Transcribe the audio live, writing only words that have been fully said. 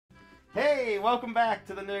Hey, welcome back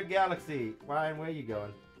to the Nerd Galaxy. Ryan, where are you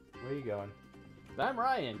going? Where are you going? I'm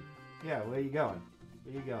Ryan. Yeah, where are you going?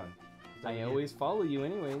 Where are you going? I always follow you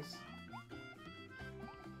anyways.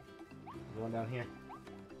 Going down here?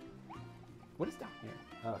 What is down here?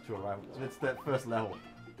 Oh, true, right. It's that first level.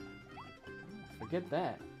 Forget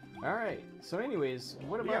that. Alright, so anyways,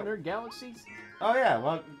 what about Nerd Galaxies? Oh yeah,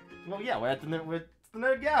 well yeah, we're at the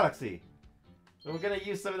Nerd Galaxy. So we're gonna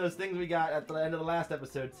use some of those things we got at the end of the last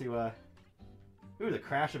episode to ooh, the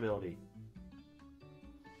crash ability.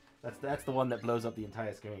 That's the one that blows up the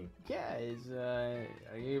entire screen. Yeah,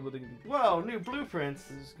 are you able to... Whoa, new blueprints!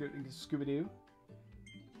 Scooby-Doo?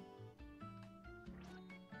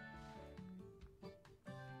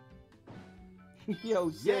 Yo,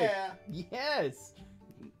 sick! Yeah! Yes!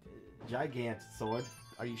 Gigant sword.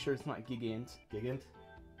 Are you sure it's not Gigant? Gigant?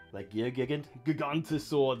 Like Gear Gigant? Gigantus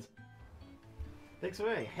sword! Thanks for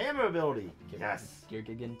winning. Hammer ability! Yes! Gear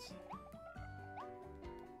Gigant.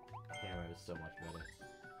 Hammer is so much better.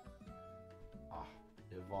 Ah,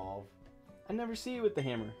 evolve. I never see you with the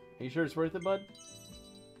hammer. Are you sure it's worth it, bud?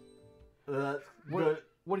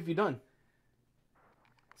 What have you done?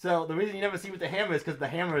 So, the reason you never see with the hammer is because the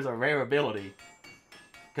hammer is a rare ability.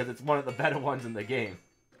 Because it's one of the better ones in the game.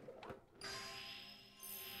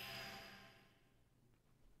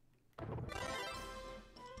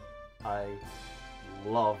 I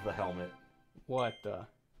love the helmet. What the...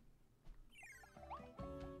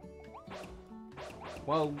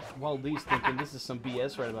 Well, while Lee's thinking this is some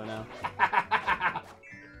BS right about now.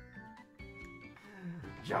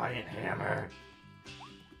 Giant hammer.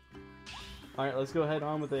 Alright, let's go ahead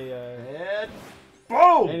on with a... And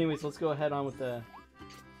boom! Anyways, let's go ahead on with the...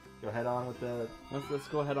 Go ahead on with the... Let's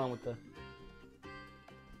go ahead on with the...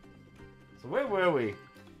 So where were we?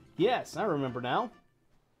 Yes, I remember now.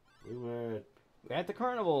 We were... At the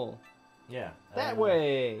carnival. Yeah. That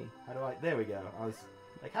way. How do I... There we go. I was...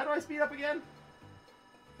 Like, how do I speed up again?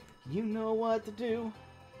 You know what to do.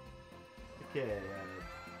 Okay,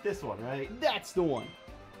 this one, right? That's the one.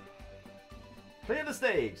 Clear the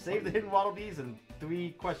stage. Save the hidden Waddle Dees and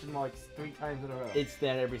 3 question marks 3 times in a row. It's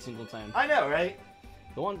that every single time. I know, right?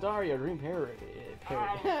 The one Daria Dream Parade.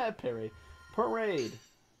 Parade. Parade.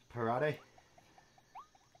 Parade?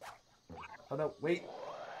 Oh no, wait.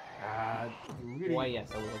 Really... Why,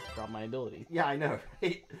 yes, I would like to drop my ability. Yeah, I know,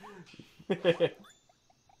 right?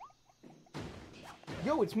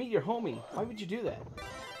 Yo, it's me, your homie. Why would you do that?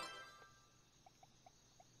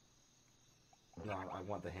 No, I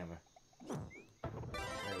want the hammer.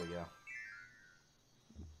 There we go.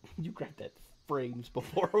 You grabbed that frames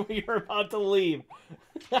before we were about to leave.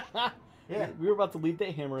 Yeah. We were about to leave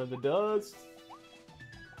that hammer in the dust.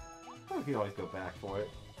 Oh, we could always go back for it.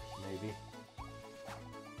 Maybe.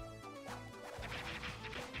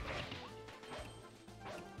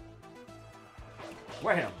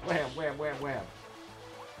 Wham! Wham! Wham! Wham! Wham!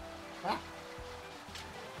 Ah!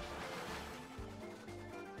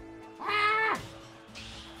 Ah!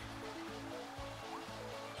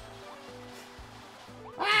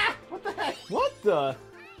 Ah! What the heck? What the?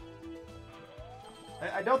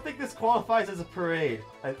 I don't think this qualifies as a parade.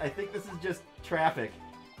 I think this is just traffic.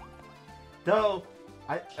 Though,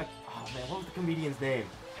 oh man, what was the comedian's name?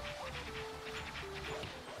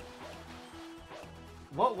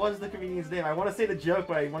 What was the comedian's name? I want to say the joke,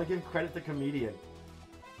 but I want to give credit to the comedian.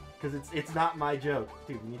 Because it's not my joke.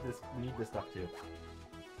 Dude, we need this stuff too.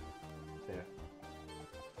 There.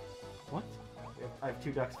 What? I have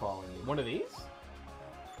 2 ducks following me. One of these?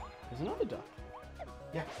 There's another duck.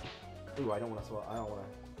 Yeah. Ooh, I don't want to swallow. I don't want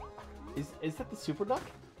to. Is that the super duck?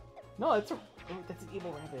 No, that's an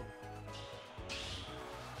evil rabbit.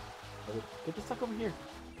 Get this duck over here.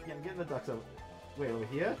 Yeah, I'm getting the ducks over. Wait, over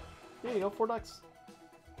here? There you go, 4 ducks.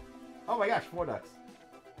 Oh my gosh, 4 ducks.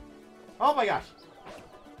 Oh my gosh.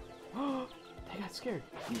 They got scared.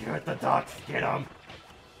 You're at the ducks. Get him.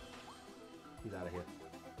 He's out of here.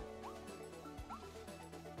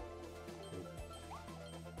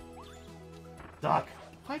 Duck.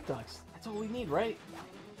 5 ducks. That's all we need, right?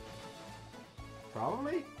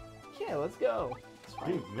 Probably? Yeah, let's go.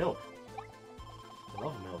 Dude, milk. I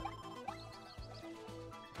love milk.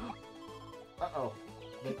 Uh-oh.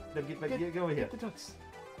 Get over here. Get the ducks.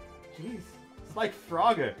 Jeez. It's like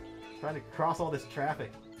Frogger. Trying to cross all this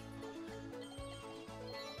traffic.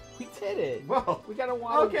 We did it. Whoa. We got a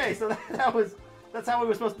waddle. Okay, so that's how we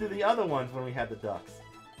were supposed to do the other ones when we had the ducks.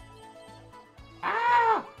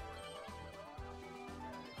 Ah!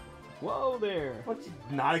 Whoa there. What, did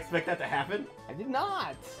you not expect that to happen? I did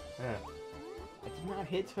not. Yeah. I did not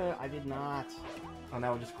hit her. I did not. Oh,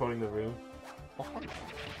 now we're just quoting The Room. What?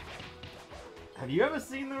 Have you ever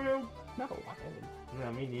seen The Room? No, I haven't.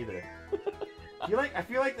 No, me neither. I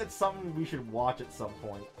feel like that's something we should watch at some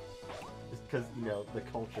point. Just because, you know, the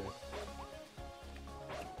culture.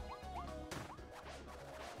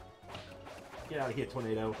 Get out of here,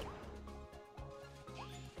 tornado.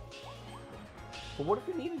 But what if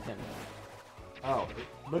we needed him? Oh,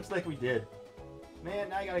 it looks like we did. Man,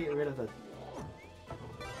 now I gotta get rid of the...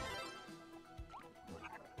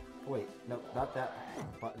 Wait, no, not that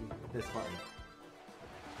button. This button.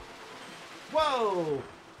 Whoa!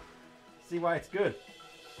 See why it's good.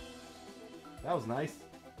 That was nice.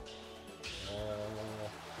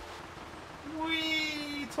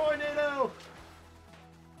 Whee! Tornado!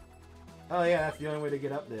 Oh yeah, that's the only way to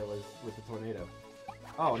get up there was with the tornado.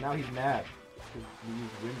 Oh, now he's mad. We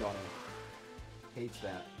used wind on him. Hates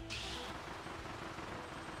that.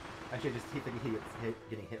 Actually, I just think he gets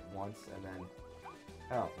getting hit once, and then...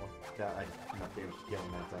 Oh, well, that, I did enough damage to kill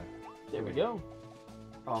him that time. There we go.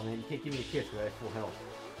 Oh man, you can't give me a kiss because I have full health.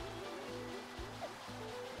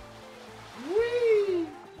 Whee!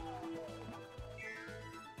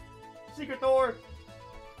 Secret door!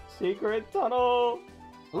 Secret tunnel!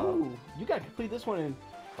 Ooh, you gotta complete this one in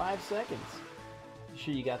 5 seconds. You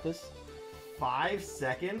sure you got this? 5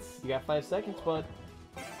 seconds? You got 5 seconds, bud.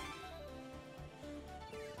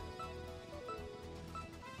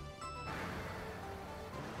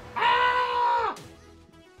 Ah!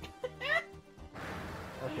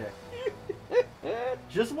 Okay.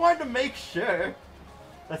 Just wanted to make sure.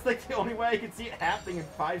 That's like the only way I can see it happening in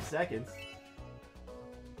 5 seconds.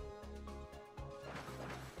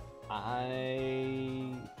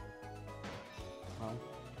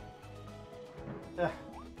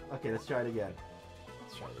 Okay, let's try it again.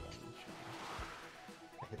 Let's try it again.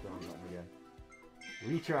 I hit the wrong button again.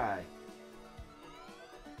 Retry.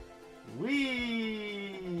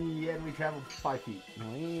 Whee! And we traveled 5 feet.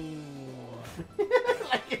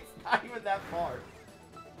 Like it's not even that far.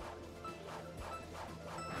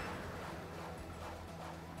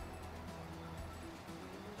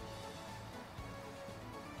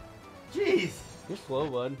 Jeez! You're slow,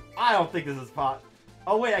 bud. I don't think this is pot.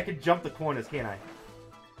 Oh wait, I could jump the corners, can't I?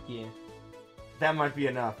 Yeah. That might be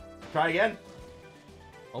enough. Try again.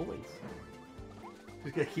 Always.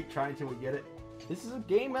 Just gonna keep trying till we get it. This is a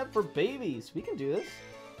game meant for babies. We can do this.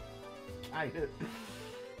 Kind of.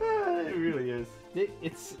 It really is.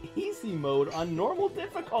 It's easy mode on normal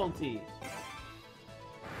difficulty.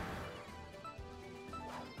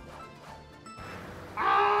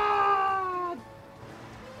 Ah!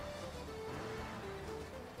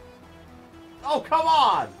 Oh, come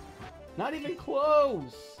on! Not even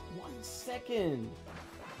close. 1 second.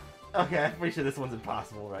 Okay, I'm pretty sure this one's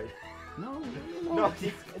impossible, right? No. No.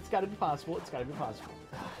 It's got to be possible. It's got to be possible.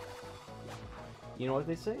 You know what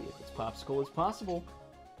they say? If it's popsicle, it's possible.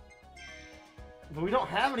 But we don't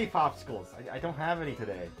have any popsicles. I don't have any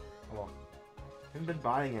today. Well, I haven't been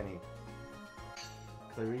buying any.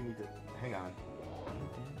 Because I really need to... Hang on.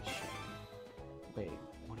 Wait,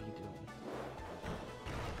 what are you doing?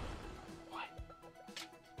 What?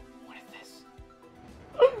 What is this?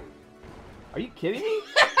 Are you kidding me?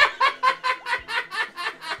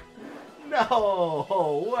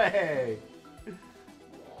 No way!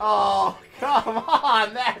 Oh, come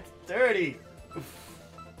on! That's dirty!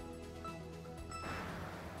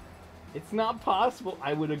 It's not possible.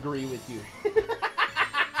 I would agree with you.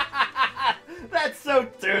 That's so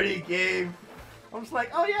dirty, game. I'm just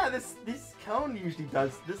like, oh yeah, this cone usually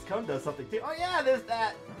does. This cone does something too. Oh yeah, there's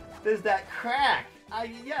that crack.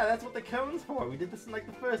 Yeah, that's what the cone's for. We did this in like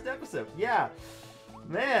the first episode. Yeah,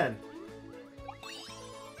 man.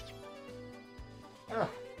 Ugh.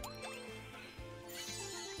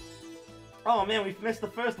 Oh man, we've missed the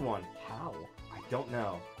first one. How? I don't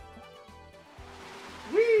know.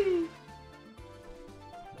 Whee!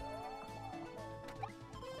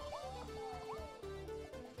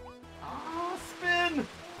 Ah, spin!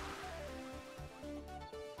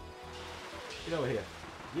 Get over here.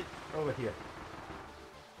 Get over here.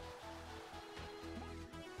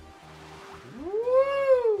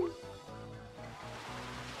 Woo!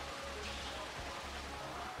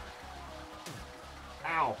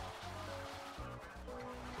 Ow!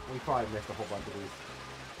 We probably missed a whole bunch of these.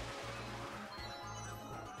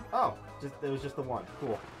 Oh, it was just the one.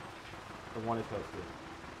 Cool. The one is supposed to.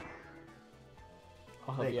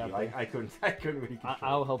 I'll help Thank you you. out. I couldn't really control.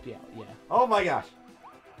 I'll help you out. Yeah. Oh my gosh.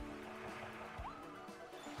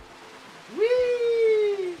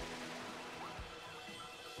 Whee!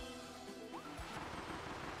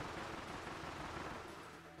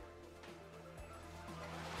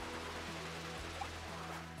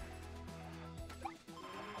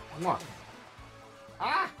 Mwah.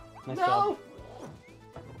 Ah! Nice No! job.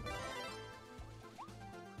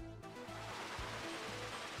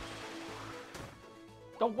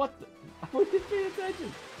 Oh, what the? I wasn't paying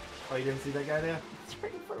attention. Oh, you didn't see that guy there? It's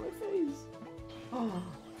right in front of my face. Oh.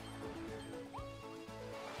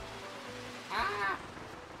 Ah!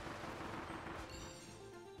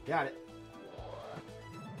 Got it.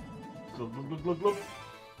 Glug, glug, glug, glug, glug.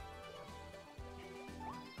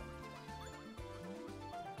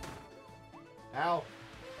 Ow.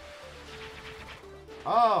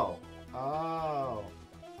 Oh. Oh.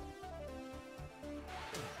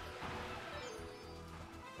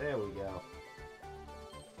 There we go.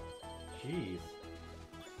 Jeez.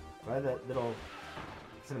 Glad that little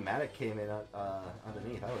cinematic came in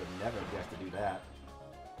underneath. I would have never guessed to do that.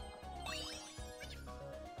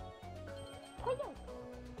 Pollo.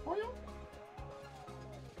 Pollo.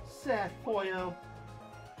 Sad pollo.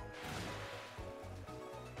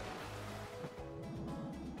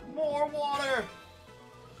 More water.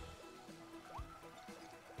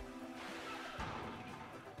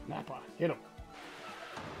 Nappa, hit him.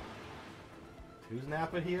 Who's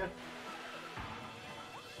Nappa here?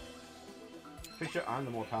 Pretty sure I'm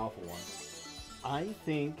the more powerful one. I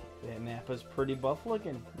think that Nappa's pretty buff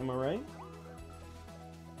looking. Am I right?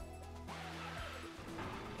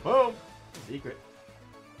 Boom! Secret.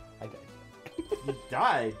 I died. You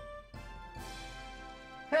died?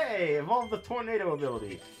 Hey, evolve the tornado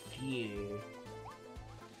ability. Yeah.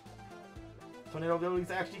 Tornado ability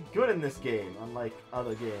is actually good in this game, unlike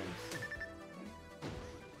other games.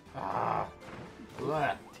 Ah.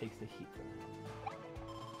 Blech. Takes the heat from it.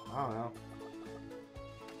 I don't know.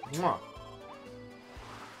 Mwah.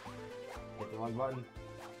 Hit the wrong button.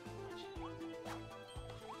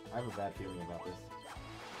 I have a bad feeling about this.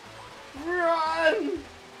 Run!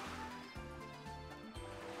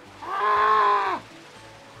 Ah!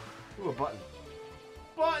 Ooh, a button.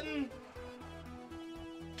 Button!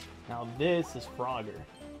 Now this is Frogger.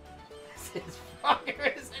 This is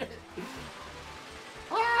Frogger, isn't it?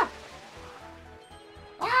 Ah!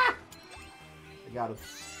 Ah! I got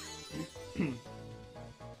him.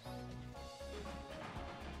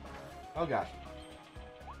 Oh gosh.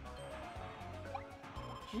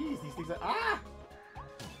 Jeez, these things are. Ah!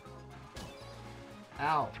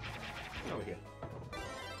 Ow. Get over here.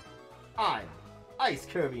 I'm Ice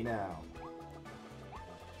Kirby now.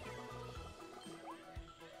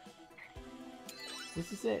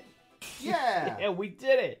 This is it. Yeah! Yeah, we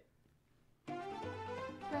did it.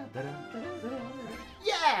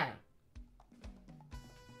 Yeah!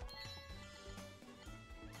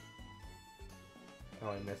 Oh,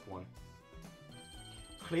 I missed one.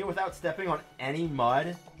 Clear without stepping on any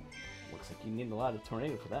mud? Looks like you need a lot of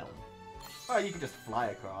tornado for that one. Oh, you can just fly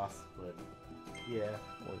across, but yeah.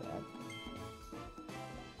 Or that.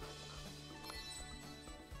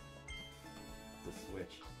 It's a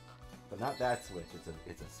switch. But not that switch,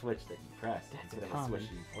 it's a switch that you press That's instead a of a switch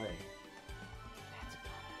common. you play.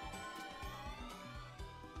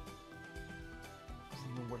 That's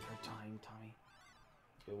a wasn't even worth our time, Tommy.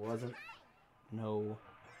 It wasn't? No.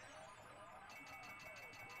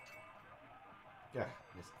 Yeah,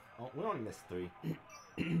 missed. Oh, we only missed 3. I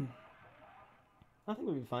think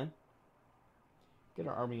we'll be fine. Get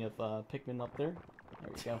our army of Pikmin up there.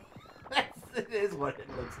 There we go. It is what it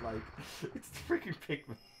looks like. It's the freaking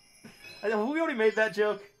Pikmin. I know, we already made that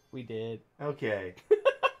joke. We did. Okay.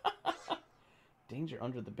 Danger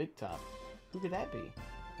under the big top. Who could that be?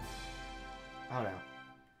 I don't know.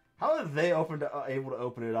 How are they able to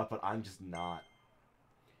open it up, but I'm just not?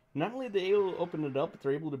 Not only are they able to open it up, but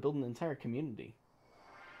they're able to build an entire community.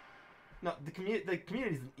 No, the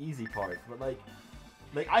community's an easy part, but like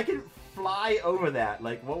I can fly over that.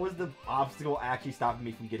 Like, what was the obstacle actually stopping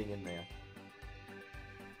me from getting in there?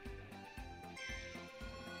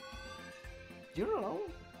 You don't know.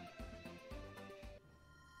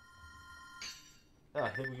 Oh, I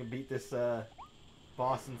think we can beat this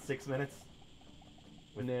boss in 6 minutes.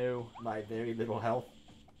 With No. my very little health.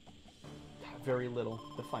 Very little.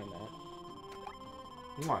 Define that.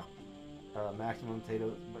 Mwah. Maximum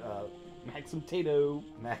potato. Maxim Tato.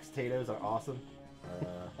 Max potatoes are awesome.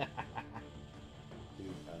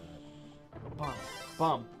 Dude, Bomb.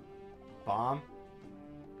 Bomb. bomb?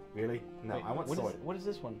 Really? No, Wait, I want what sword. What is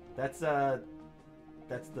this one? That's the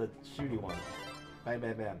shooty one. Bam,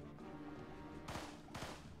 bam, bam.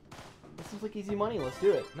 This seems like easy money. Let's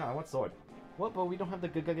do it. No, I want sword. What? But we don't have the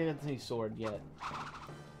Gugagagantani sword yet.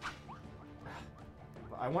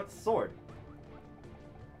 I want sword.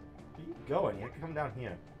 Where are you going? You have to come down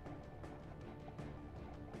here.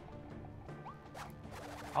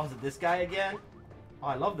 Oh, is it this guy again? Oh,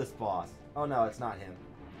 I love this boss. Oh no, it's not him.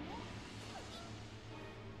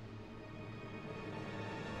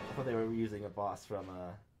 I thought they were reusing a boss from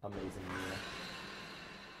Amazing Mirror.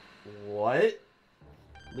 What?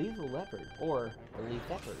 Leave the leopard or the leaf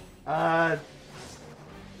leopard.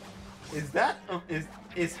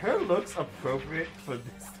 Is her looks appropriate for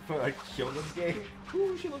a children's game?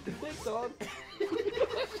 Ooh, she looked thick, dog.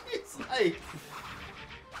 It's like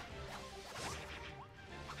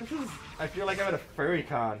this is. I feel like I'm at a furry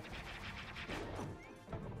con,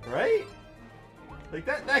 right? Like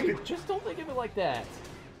that could. Just don't think of it like that.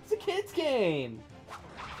 It's a kid's game.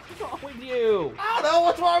 What's wrong with you? I don't know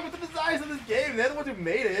what's wrong with the designs of this game. They're the ones who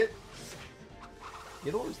made it.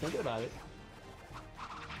 You're the one who's thinking about it.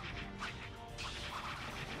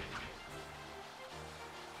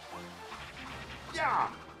 Yeah.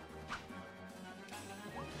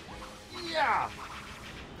 Yeah.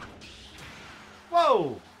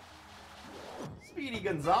 Whoa. Speedy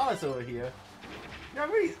Gonzalez over here. Yeah,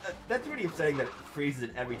 really, that's really upsetting that it freezes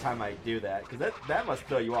it every time I do that, because that must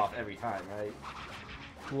throw you off every time, right?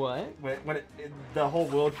 What? When the whole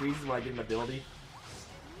world freezes when I get an ability.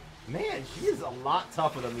 Man, she is a lot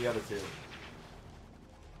tougher than the other two.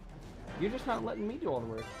 You're just not letting me do all the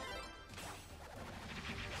work.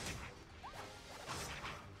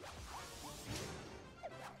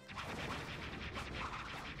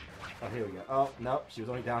 Oh, here we go. Oh, nope, she was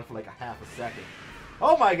only down for like a half a second.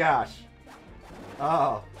 Oh my gosh!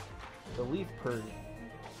 Oh. The leaf purge.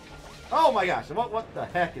 Oh my gosh, what the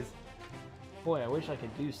heck is... Boy, I wish I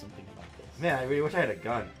could do something about this. Man, I really wish I had a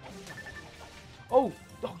gun. Oh!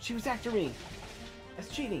 Oh, she was after me! That's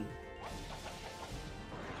cheating!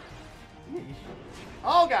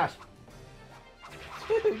 Oh gosh!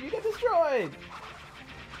 Dude, you got destroyed!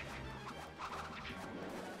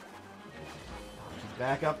 She's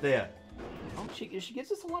back up there. Oh, she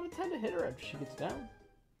gets us a lot of time to hit her after she gets down.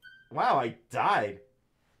 Wow, I died.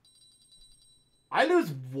 I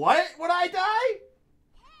lose what when I die?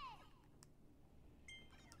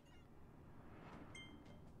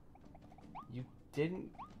 You didn't...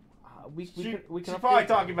 we She's can probably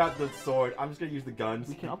talking about the sword. I'm just gonna use the guns.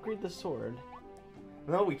 We can upgrade the sword.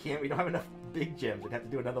 No, we can't. We don't have enough big gems. We'd have to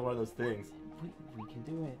do another one of those things. We can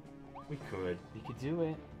do it. We could. We could do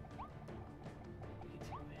it.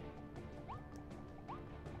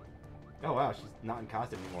 Oh wow, she's not in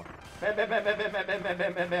costume anymore. Bam, bam, bam, bam, bam, bam, bam,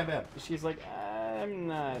 bam, bam, bam, bam. She's like, I'm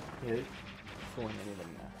not fooling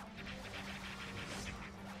anyone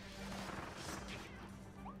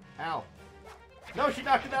now. Ow. No, she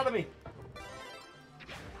knocked it out of me.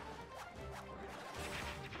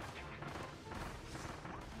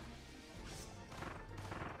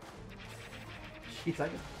 Jeez,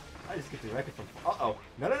 I just get directed from... Uh-oh.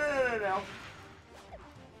 No, no, no, no, no, no.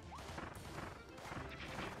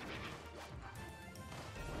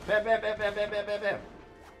 Bam, bam, bam, bam, bam, bam, bam, bam.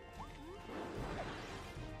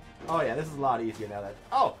 Oh, yeah, this is a lot easier now that...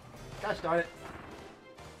 Oh! Gosh darn it.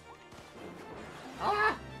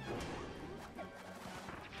 Ah!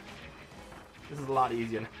 This is a lot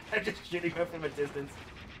easier now. I'm just shooting her from a distance.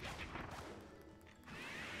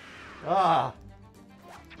 Ah!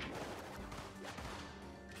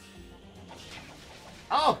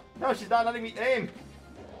 Oh! No, she's not letting me aim!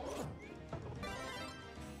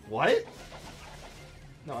 What?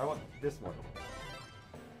 No, I want this one.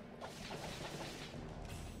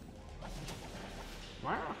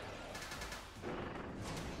 Wow.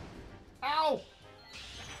 Ow!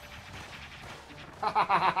 Ha ha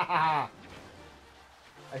ha ha ha!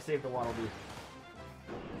 I saved the Waddle Dee.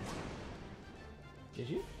 Did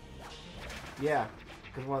you? Yeah,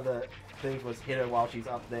 because one of the things was hit her while she's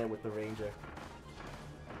up there with the ranger.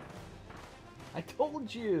 I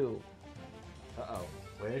told you! Uh-oh.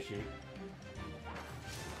 Where is she?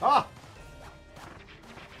 Ah!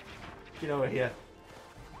 Get over here.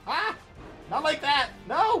 Ah! Not like that!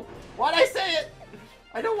 No! Why'd I say it?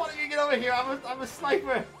 I don't want you to get over here. I'm a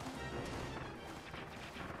sniper.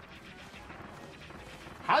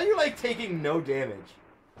 How are you, like, taking no damage?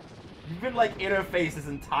 You've been, like, in her face this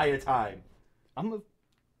entire time. I'm a...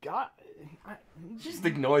 God... She just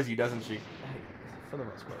ignores you, doesn't she? For the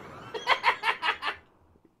most part.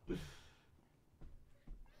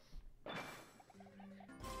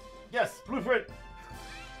 Yes, blueprint!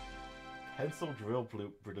 Pencil drill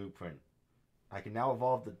blueprint. I can now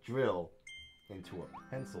evolve the drill into a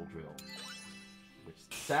pencil drill. Which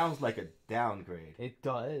sounds like a downgrade. It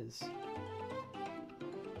does.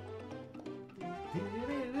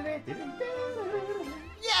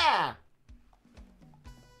 Yeah!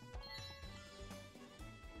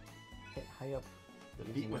 Hit high up.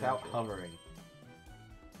 Defeat without hovering.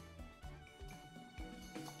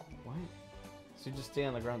 What? So you just stay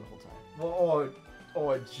on the ground the whole time? Well,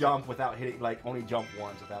 or jump without hitting, like, only jump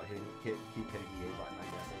once without keep hitting the A button, I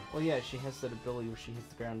guess. Well, yeah, she has that ability where she hits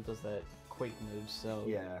the ground and does that quake move, so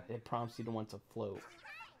yeah, it prompts you to want to float.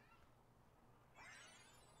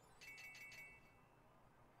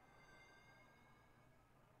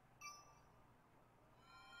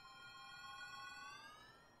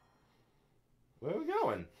 Where are we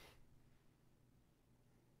going?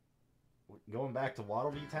 Going back to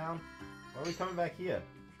Waterview Town? Why are we coming back here?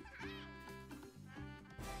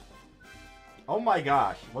 Oh my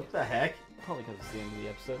gosh, what the heck? Probably because it's the end of the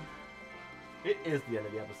episode. It is the end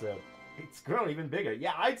of the episode. It's grown even bigger.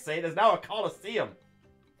 Yeah, I'd say there's now a Coliseum.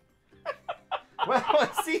 Well,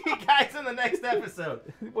 let's see you guys in the next episode.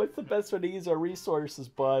 What's the best way to use our resources,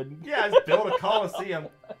 bud? Yeah, just build a Coliseum.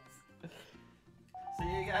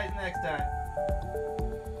 See you guys next time.